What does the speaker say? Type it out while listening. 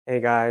Hey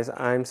guys,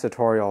 I'm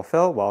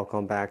SartorialPhil.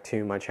 Welcome back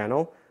to my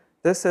channel.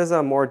 This is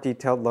a more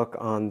detailed look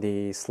on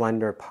the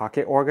Slender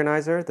pocket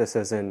organizer. This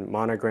is in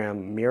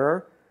Monogram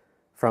mirror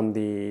from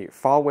the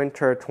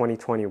Fall-Winter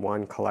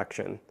 2021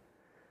 collection.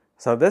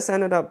 So this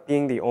ended up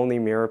being the only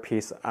mirror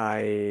piece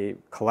I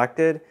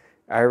collected.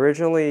 I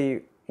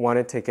originally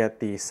wanted to get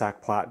the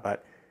sac plat,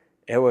 but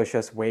it was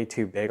just way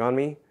too big on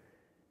me.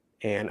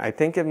 And I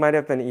think it might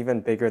have been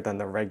even bigger than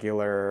the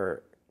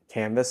regular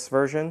canvas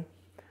version.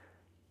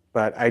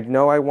 But I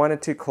know I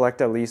wanted to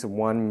collect at least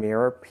one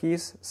mirror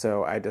piece,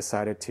 so I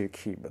decided to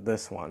keep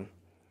this one.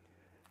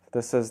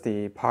 This is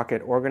the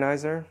pocket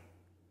organizer.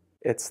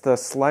 It's the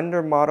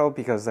Slender model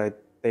because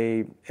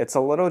it's a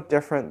little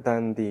different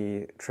than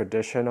the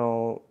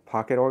traditional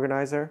pocket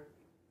organizer.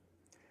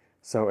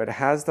 So it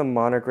has the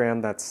monogram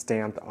that's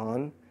stamped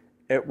on.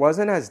 It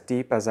wasn't as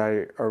deep as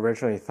I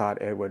originally thought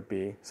it would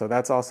be. So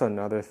that's also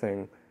another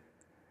thing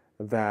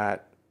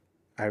that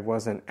I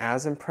wasn't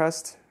as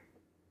impressed.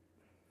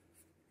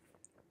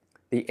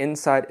 The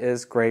inside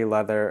is gray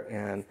leather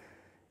and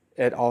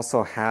it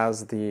also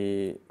has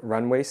the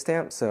runway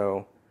stamp.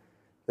 So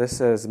this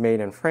is made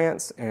in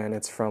France and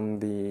it's from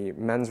the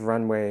Men's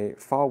Runway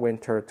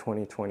Fall-Winter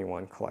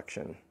 2021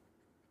 collection.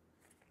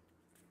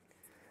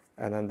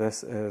 And then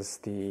this is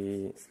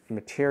the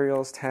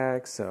materials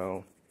tag.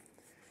 So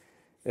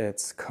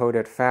it's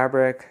coated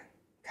fabric,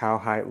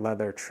 cowhide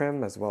leather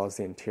trim, as well as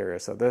the interior.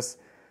 So this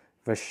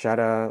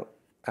vachetta,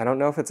 I don't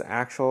know if it's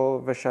actual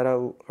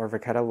vachetta or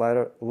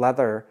vachetta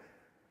leather,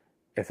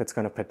 if it's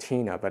going to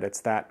patina, but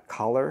it's that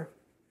color,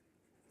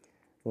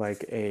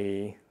 like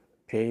a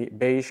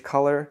beige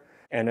color,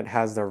 and it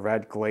has the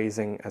red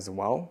glazing as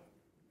well.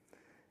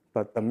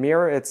 But the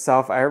mirror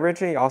itself, I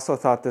originally also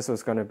thought this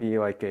was going to be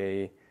like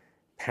a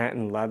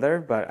patent leather,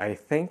 but I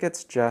think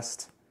it's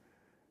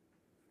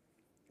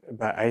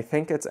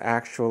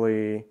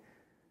actually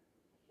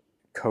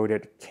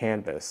coated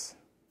canvas.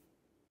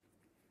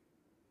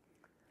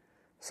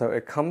 So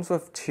it comes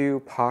with two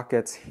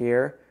pockets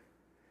here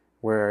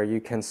where you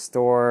can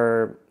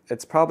store,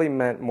 it's probably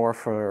meant more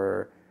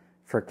for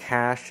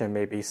cash and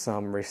maybe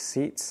some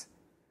receipts.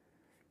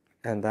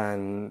 And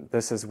then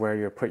this is where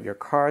you put your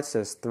cards.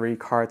 There's 3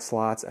 card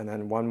slots and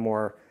then one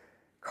more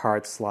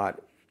card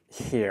slot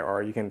here,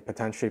 or you can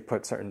potentially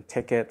put certain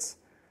tickets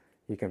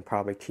you can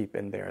probably keep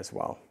in there as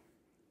well.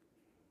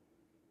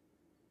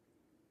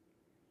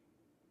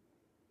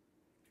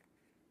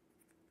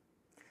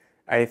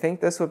 I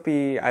think this would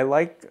be, I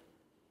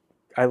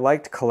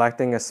liked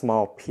collecting a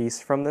small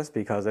piece from this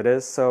because it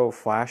is so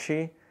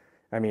flashy.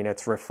 I mean,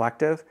 it's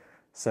reflective,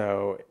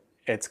 so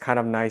it's kind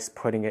of nice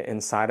putting it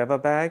inside of a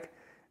bag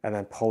and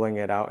then pulling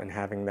it out and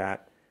having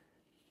that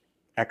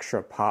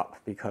extra pop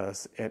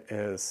because it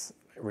is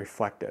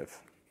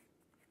reflective.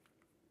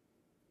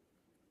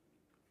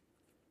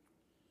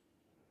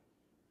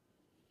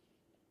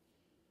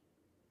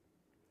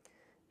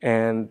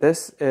 And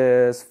this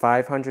is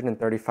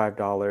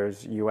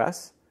 $535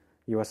 US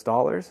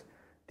dollars.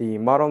 The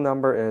model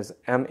number is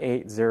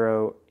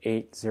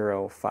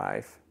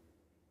M80805.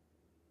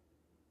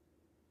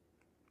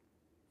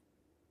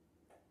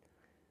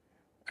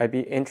 I'd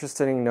be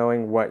interested in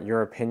knowing what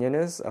your opinion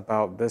is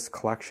about this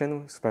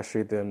collection,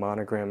 especially the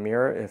monogram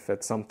mirror, if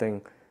it's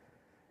something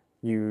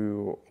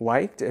you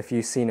liked, if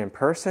you've seen in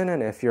person,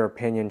 and if your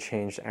opinion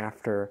changed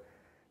after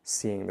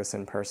seeing this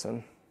in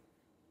person.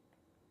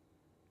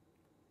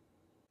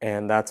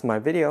 And that's my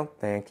video.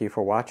 Thank you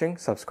for watching.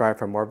 Subscribe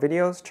for more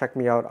videos. Check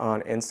me out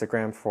on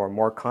Instagram for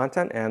more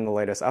content and the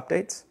latest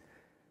updates.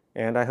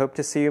 And I hope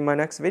to see you in my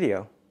next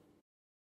video.